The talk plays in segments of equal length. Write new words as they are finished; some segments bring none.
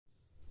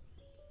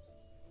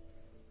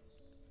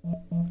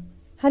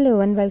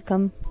Hello and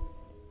welcome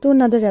to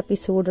another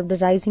episode of The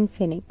Rising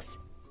Phoenix.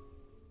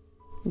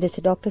 This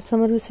is Dr.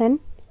 Samar Hussain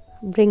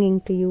bringing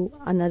to you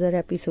another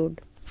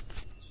episode,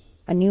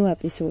 a new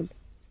episode.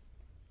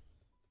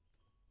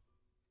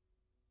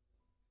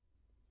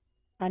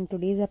 And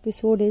today's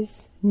episode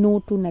is No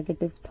to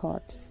Negative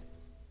Thoughts.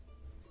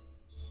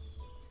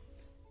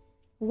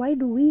 Why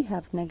do we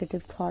have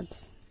negative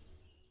thoughts?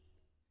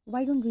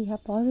 Why don't we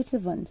have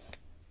positive ones?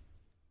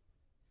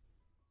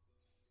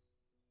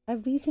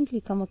 I've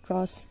recently come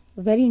across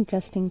a very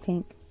interesting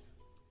thing.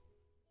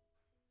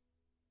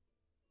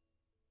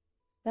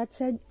 That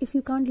said, if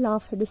you can't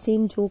laugh at the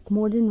same joke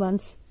more than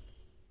once,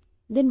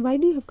 then why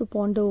do you have to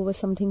ponder over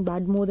something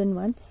bad more than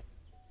once?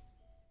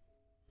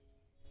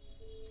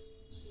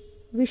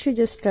 We should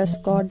just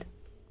trust God,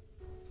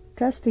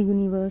 trust the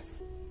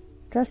universe,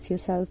 trust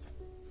yourself,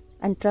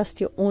 and trust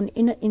your own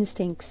inner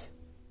instincts.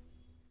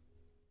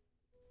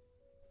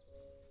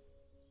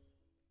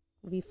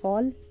 We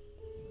fall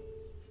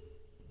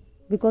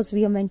because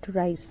we are meant to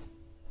rise.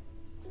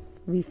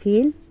 We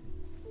fail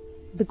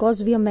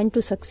because we are meant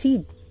to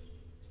succeed.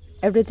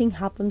 Everything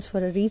happens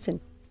for a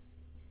reason.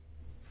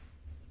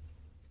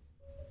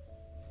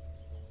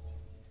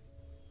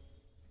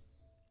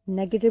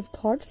 Negative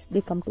thoughts,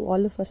 they come to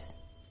all of us.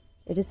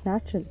 It is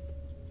natural.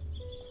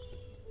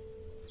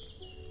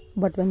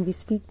 But when we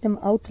speak them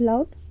out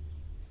loud,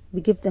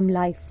 we give them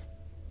life.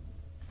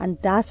 And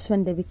that's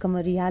when they become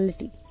a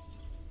reality.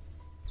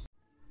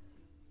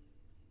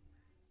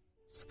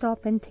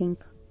 Stop and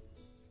think.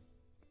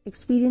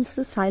 Experience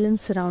the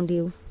silence around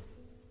you.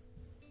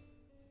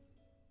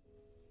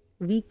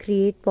 We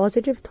create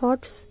positive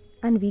thoughts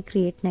and we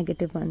create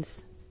negative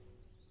ones.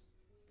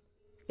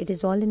 It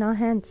is all in our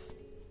hands.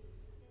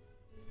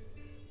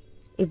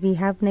 If we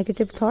have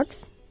negative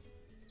thoughts,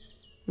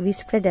 we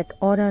spread that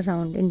aura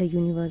around in the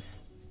universe.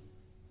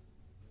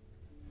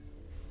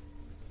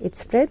 It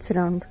spreads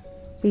around.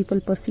 People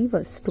perceive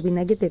us to be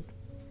negative.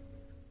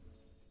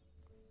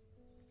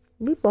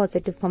 Be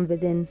positive from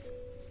within,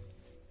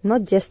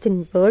 not just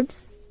in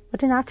words,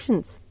 but in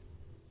actions.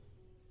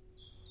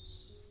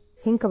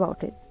 Think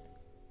about it.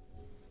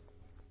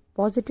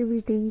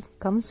 Positivity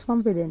comes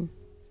from within.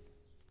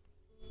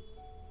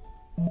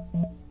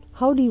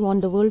 How do you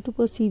want the world to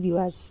perceive you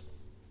as?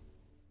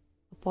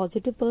 A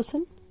positive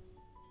person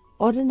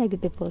or a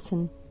negative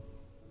person?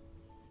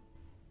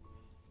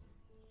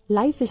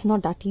 Life is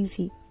not that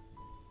easy.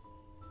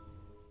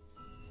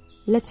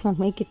 Let's not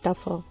make it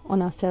tougher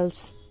on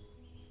ourselves.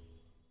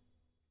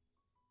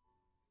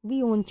 Be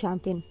your own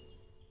champion.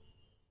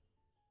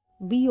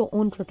 Be your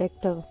own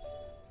protector.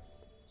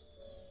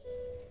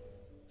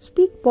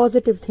 Speak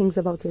positive things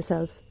about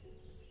yourself.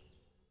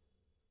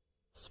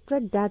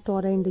 Spread that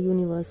aura in the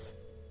universe.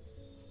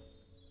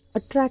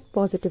 Attract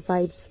positive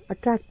vibes.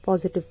 Attract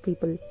positive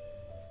people.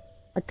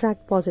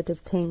 Attract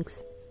positive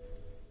things.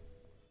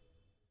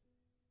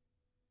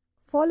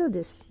 Follow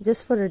this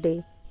just for a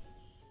day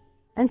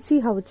and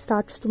see how it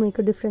starts to make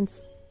a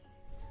difference.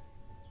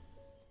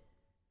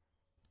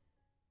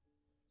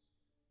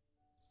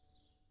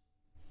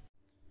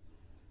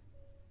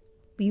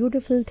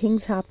 Beautiful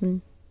things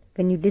happen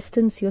when you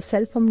distance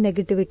yourself from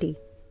negativity.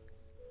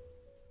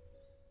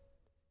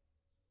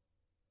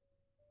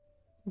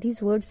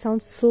 These words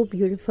sound so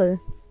beautiful.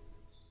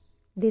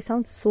 They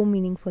sound so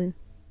meaningful.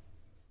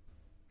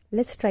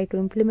 Let's try to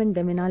implement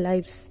them in our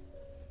lives.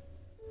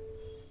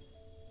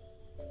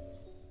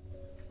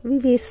 We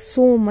waste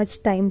so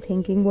much time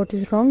thinking what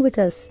is wrong with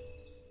us.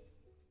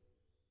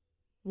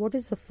 What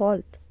is the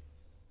fault?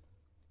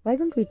 Why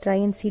don't we try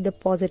and see the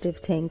positive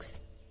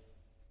things?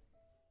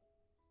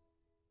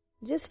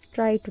 Just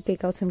try to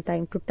take out some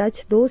time to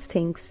touch those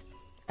things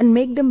and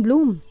make them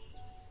bloom.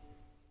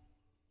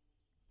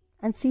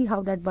 And see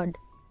how that bud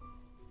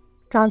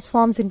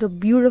transforms into a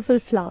beautiful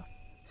flower,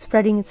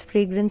 spreading its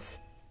fragrance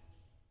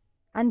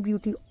and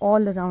beauty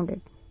all around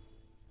it.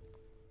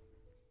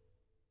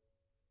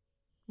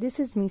 This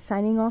is me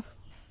signing off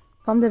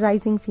from the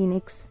Rising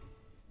Phoenix.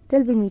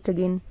 Till we meet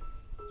again.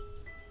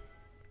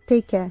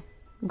 Take care.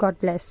 God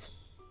bless.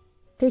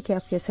 Take care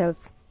of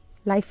yourself.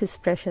 Life is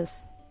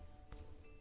precious.